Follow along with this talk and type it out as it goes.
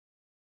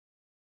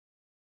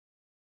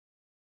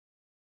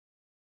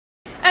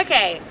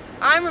Okay,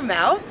 I'm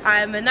Ramel.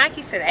 I'm a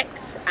Nike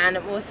Select and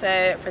I'm also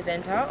a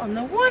presenter on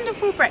the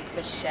wonderful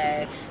breakfast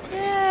show.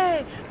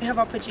 Yay! We have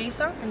our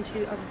producer and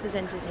 2 other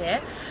presenters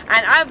here,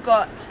 and I've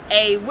got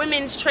a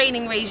women's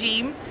training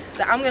regime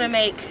that I'm gonna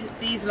make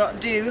these lot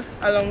do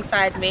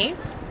alongside me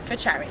for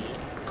charity.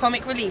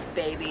 Comic relief,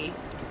 baby.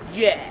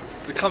 Yeah.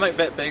 The comic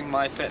bit being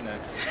my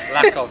fitness,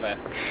 lack of it.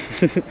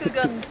 Good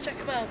guns, check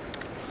them out.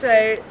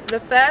 So the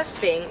first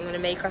thing I'm gonna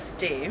make us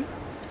do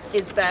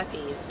is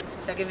burpees.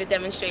 Shall I give a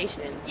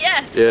demonstration?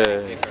 Yes! Yeah.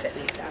 Put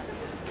these down.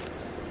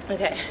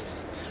 Okay.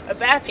 A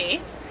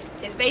burpee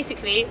is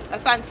basically a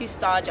fancy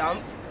star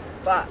jump,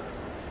 but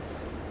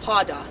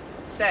harder.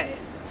 So,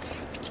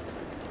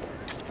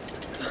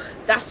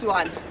 that's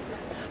one.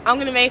 I'm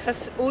gonna make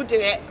us all do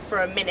it for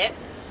a minute.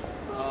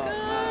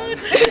 Oh,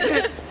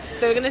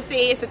 So we're gonna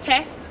see, it's a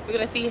test. We're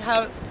gonna see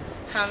how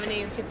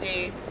many we can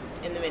do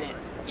in the minute.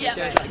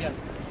 Yeah.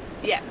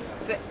 Yeah.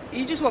 So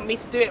you just want me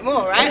to do it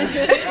more, right?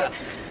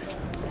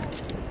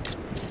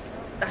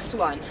 That's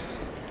one.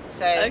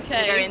 So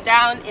Okay. we're going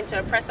down into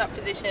a press up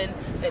position,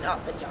 then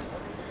up and jump.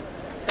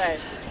 So,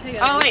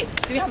 oh wait,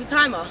 do we have a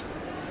timer?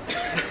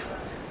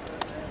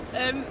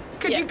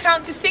 Could you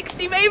count to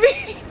 60 maybe?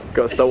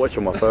 Got to start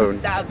watching my phone.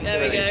 That would be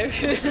There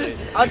good. we go.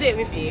 I'll do it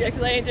with you. Yeah,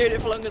 because I ain't doing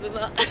it for longer than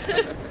that.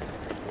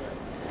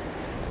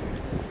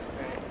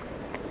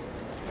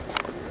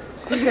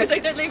 I was going to say,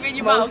 don't leave it in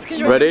your mouth because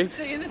you're Ready?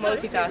 seeing the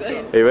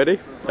Multitasking. Are you ready?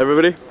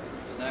 Everybody?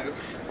 No.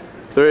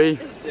 3,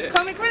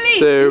 Comic relief.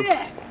 2,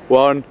 Yeah.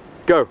 1,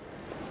 go. 1.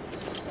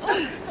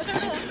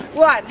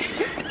 1!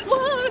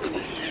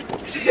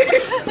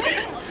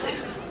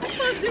 I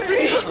can't do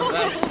it.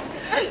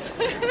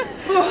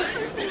 4.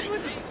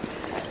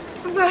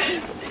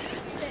 5.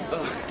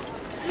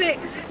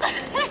 6.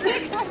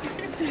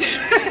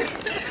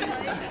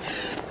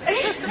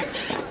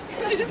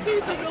 Can I just do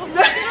some more?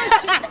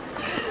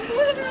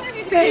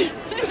 10.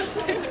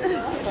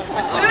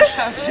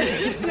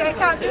 Yeah,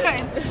 count.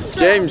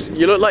 James,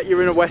 you look like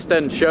you're in a West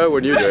End show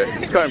when you do it.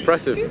 It's quite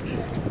impressive.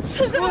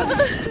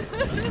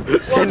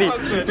 Kenny,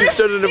 you've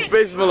done an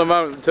abysmal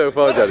amount so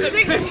far, Daddy.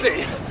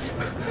 50.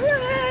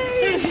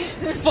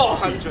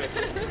 400.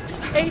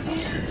 80.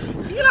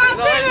 You can't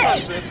do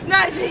it.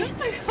 90.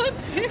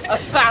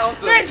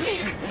 1,000. 20.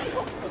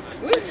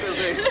 We're still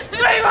doing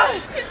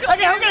 21.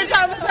 Okay, I'm gonna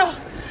time myself.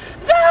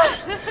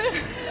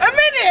 A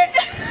minute.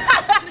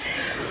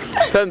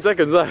 10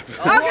 seconds left.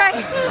 Okay.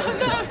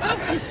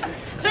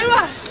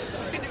 21.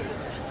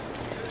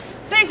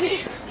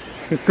 60.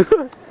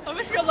 I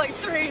must be on like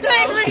 3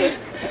 now. 23.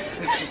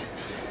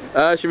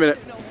 It's your minute.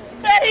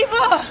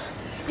 24.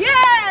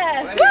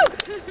 Yeah! Woo!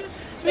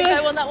 It's Think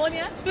I won that one,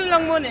 yeah? been a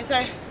long morning,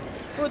 so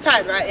we're all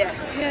tired, right? Yeah.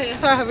 Yeah.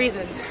 So I have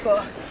reasons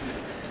for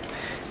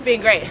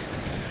being great.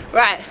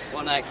 Right.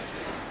 What next?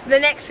 The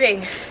next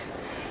thing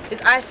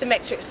is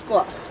isometric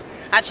squat.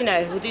 Actually,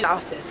 no, we'll do that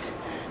afterwards.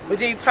 We'll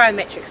do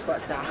plyometric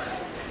squats now.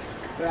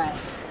 Right.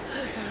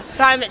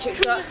 Plyometric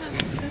squat.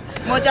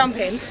 More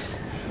jumping,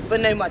 but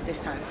no mud this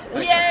time.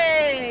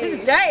 Yay! This is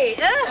dirty.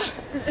 Ugh.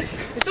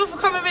 It's all for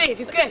comic relief.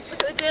 It's good.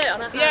 Look at the dirt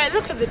on our Yeah,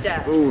 look at the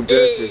dirt. Ooh,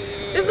 dirty.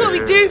 This is what we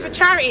do for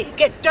charity.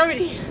 Get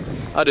dirty.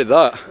 I did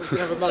that. We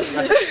have a month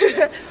left.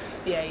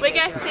 Yeah. you We're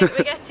get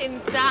getting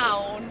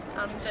down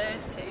and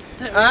dirty.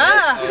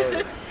 Ah.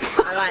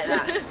 I like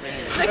that.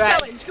 Next Right.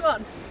 challenge, come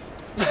on.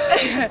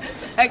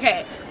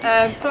 Okay,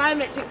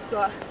 plyometric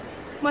squat.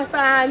 My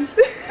fans.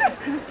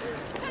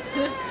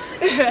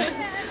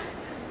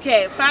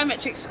 Okay,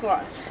 plyometric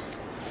squats.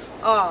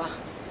 Oh,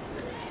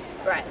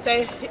 right.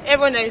 So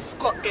everyone knows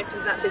squat gets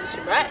into that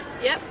position, right?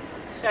 Yep.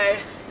 So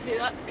Do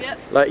that. Yep.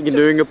 Like you're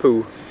doing a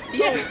poo.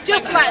 yeah,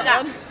 just like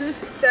that.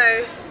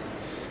 So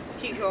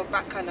keep your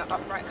back kind of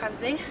upright, kind of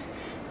thing.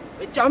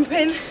 We're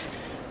jumping,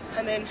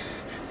 and then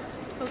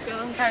Oh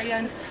gosh. carry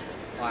on.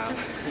 Wow.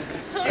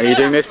 Are you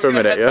doing this for a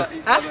minute, yeah?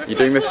 Huh? You're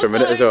doing this for a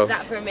minute as well?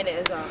 That for a minute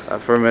as well.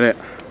 For a minute.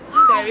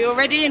 So are you all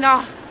ready in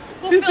our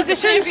poo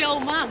position? Baby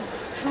old man.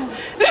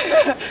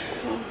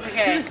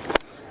 Okay.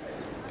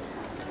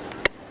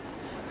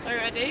 Are you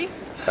ready?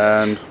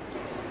 And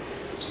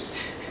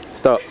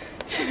stop.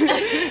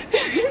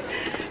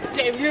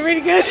 James, you're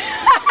really good.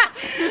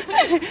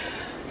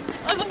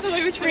 I love the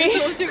way we're trying to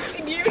sort of do it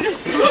in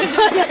unison.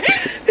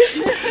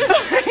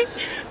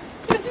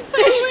 This is so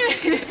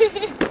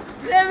weird.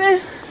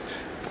 7,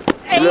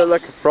 You look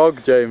like a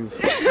frog, James.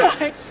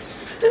 10.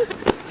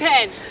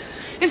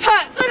 It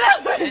hurts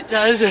 11. It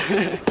does.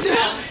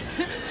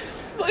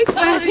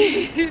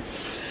 13.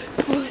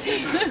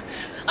 14.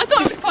 I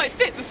thought it was quite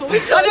fit before we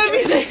started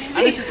doing this.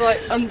 And this is like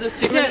under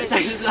 2 minutes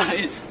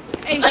exercise.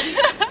 8. I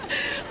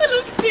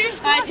love Steve's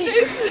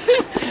glasses.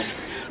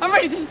 I'm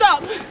ready to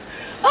stop.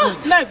 Oh,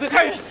 no, but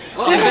carry on.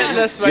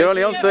 Fitness, You're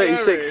only on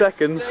 36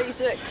 seconds.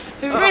 36.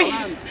 3.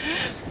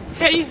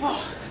 24.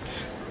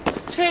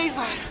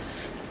 25.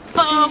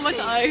 Oh my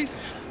thighs.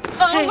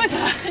 Oh my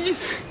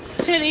thighs.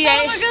 28.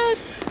 Oh my god.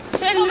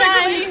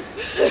 29.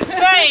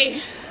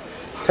 30.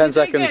 10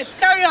 seconds. Good.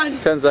 Carry on.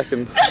 10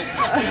 seconds.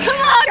 Come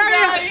on, Carry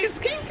on. guys.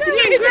 Keep You're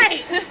going. doing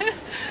great.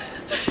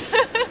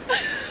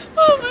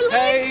 Oh my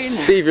legs.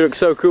 Steve, you look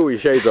so cool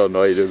with your shades on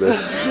while you do this.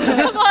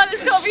 Come on,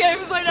 it's got to be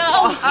over by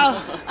now.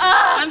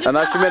 I'm just And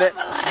that's your minute.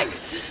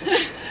 Legs.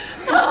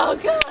 Oh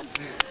God.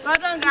 well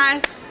done,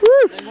 guys.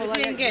 Woo! More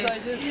like doing good.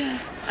 exercises?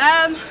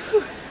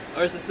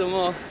 Or is there still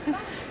more?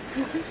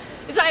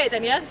 Is that it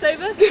then? Yeah, it's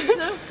over.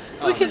 No.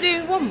 we can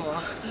do one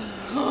more.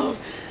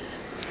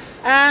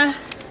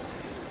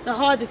 The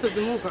hardest of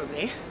them all,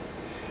 probably.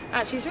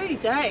 Actually, it's really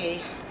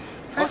dirty.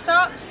 Press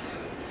ups.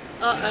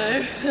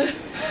 Uh-oh.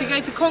 Should we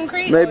go to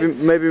concrete? Maybe or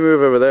is-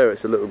 move over there.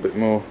 It's a little bit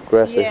more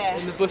aggressive. Yeah.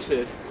 In the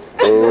bushes.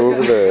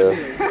 Over there.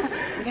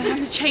 We're going to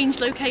have to change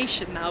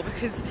location now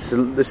because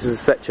This is a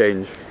set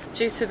change.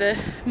 due to the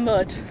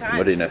mud. Time.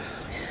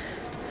 Muddiness.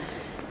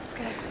 Let's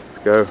go. Let's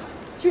go.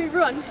 Should we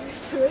run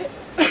through it?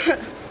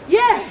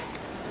 Yeah.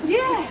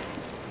 Yeah.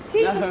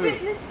 Keep No. the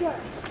fitness going.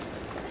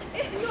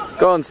 It's not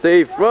Go on,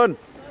 Steve. Run.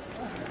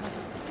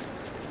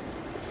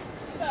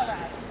 It's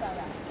alright.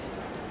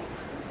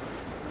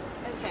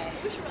 Okay.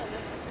 We should run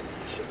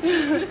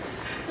this.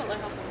 Not like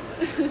half.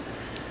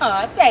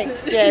 Oh,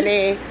 thanks,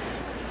 Jenny.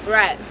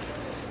 Right.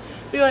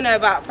 We all know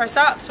about press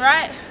ups,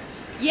 right?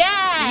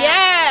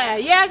 Yeah.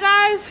 Yeah,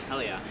 guys.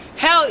 Hell yeah.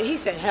 He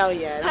said hell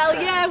yeah. That's Hell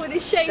right. yeah, with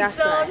his shades That's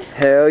on. right.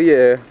 Hell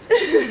yeah.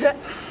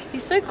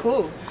 He's so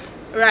cool.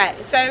 Right,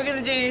 so we're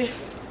gonna do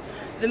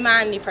the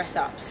manly press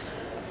ups.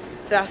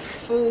 So that's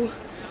full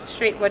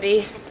straight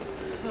body.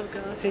 Oh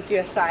God. So do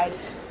a side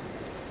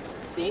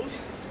thing.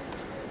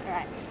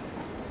 Alright.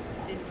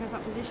 So the press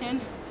up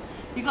position.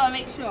 You gotta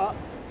make sure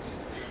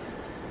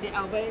the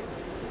elbows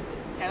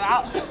go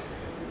out. So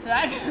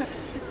that's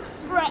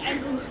right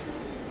angle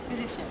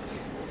position.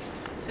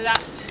 So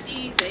that's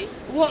Easy.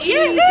 what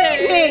Easy.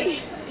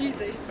 easy.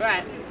 Easy.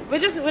 Right.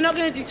 We're not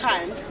gonna do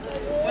times.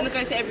 We're gonna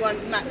go to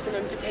everyone's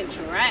maximum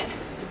potential, right?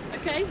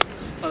 Okay.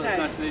 Oh, that's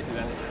So- nice and easy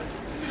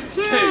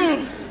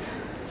then.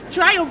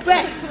 Try your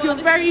best, your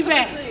very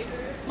best.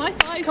 My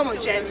thighs. Come are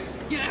on, still Jen. going.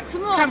 Yeah,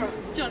 come on. Come on.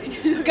 Johnny.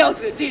 The girls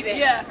gonna do this.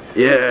 Yeah.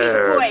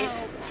 Yeah. Boys.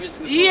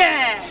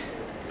 Yeah.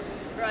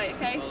 Right.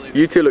 Okay.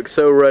 You two look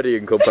so ready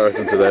in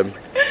comparison to them.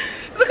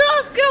 Look at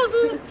us girls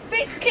all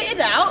fit, kitted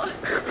out.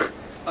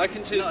 I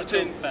can choose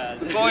between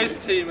the boys'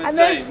 team as And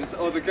then- James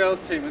or the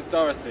girls' team as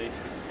Dorothy.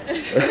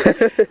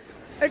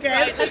 Okay.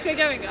 Right. Let's get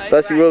going, guys.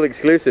 That's your world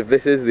exclusive.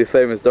 This is the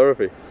famous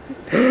Dorothy.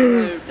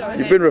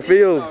 You've been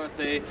revealed.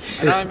 Dorothy,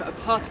 and I'm a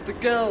part of the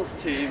girls'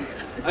 team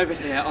over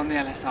here on the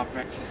LSR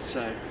Breakfast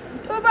Show.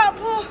 What about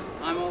Paul?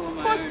 I'm all on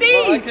my Poor own.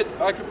 Steve.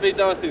 Well, I could be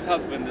Dorothy's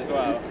husband as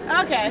well.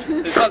 Okay.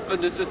 His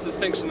husband is just as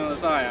fictional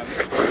as I am.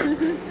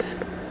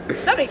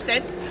 That makes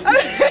sense.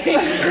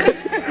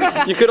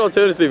 Okay. You could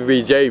alternatively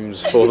be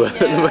James for the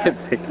main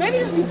thing. Maybe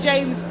just be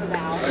James for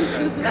now.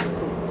 That's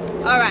cool.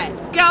 Alright.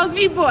 Girls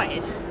v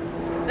boys.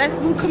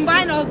 We'll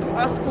combine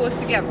our scores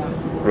together.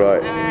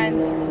 Right.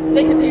 And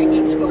they can do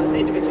each scores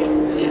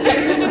individually.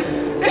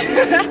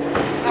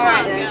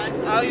 Alright then. guys,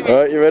 let's Are you ready?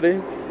 Alright, you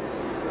ready?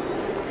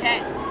 Okay.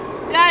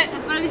 Go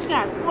as slow as you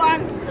can. 1,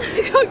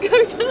 I can't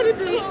go down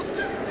at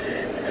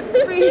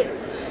all. 3,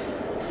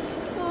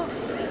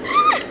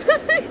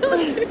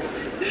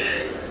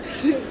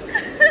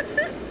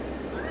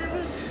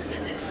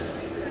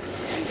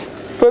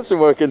 Put some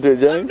work into it,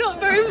 Jenny. Not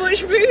very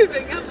much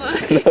moving, am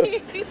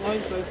I?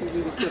 I'm supposed to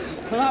do the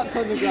collapse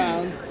on the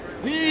ground,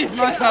 heave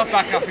myself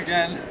back up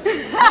again,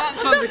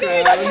 collapse on the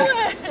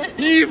ground,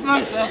 heave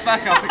myself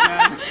back up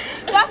again.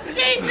 That's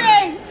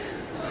cheating!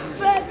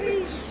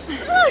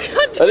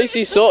 At least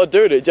he's sort of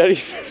doing it.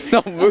 Jenny's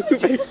not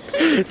moving.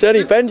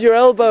 Jenny, bend your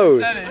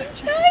elbows. Jenny,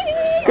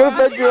 Go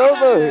bend your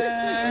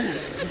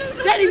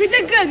elbows. Jenny, we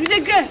did good, we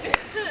did good.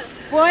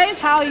 Boys,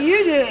 how are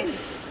you doing?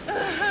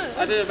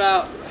 I did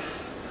about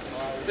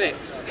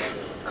 6.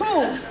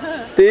 Cool.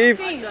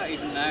 Steve? I don't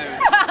even know.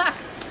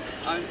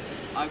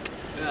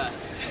 Yeah.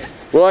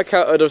 Well, I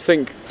counted, I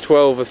think,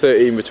 12 or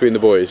 13 between the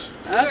boys.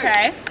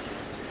 Okay.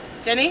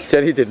 Jenny?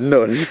 Jenny did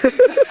none. I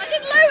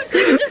did loads,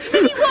 they were just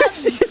mini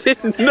ones. You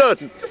did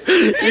none.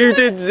 You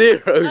did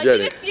 0, I did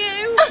Jenny. a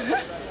few.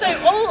 So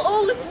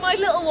all of my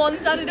little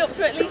ones added up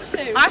to at least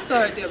 2. I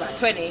saw her do about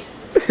 20.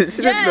 She did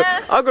Yeah.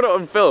 none. I've got it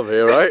on film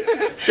here, right? Do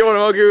you want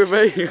to argue with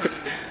me?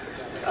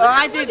 Oh,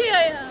 I did Bloody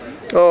I am.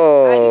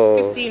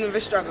 Oh. 15 with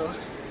a struggle.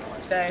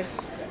 So.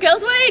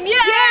 Girls win, yeah!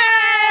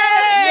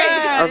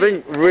 I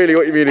think really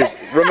what you mean is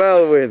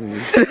Ramel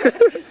wins. So,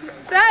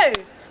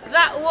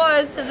 that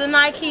was the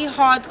Nike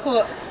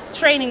Hardcore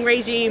training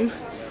regime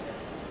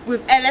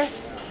with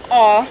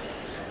LSR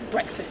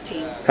breakfast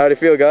team. How do you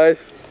feel, guys?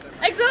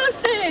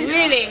 Exhausted!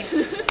 Really?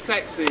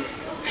 Sexy.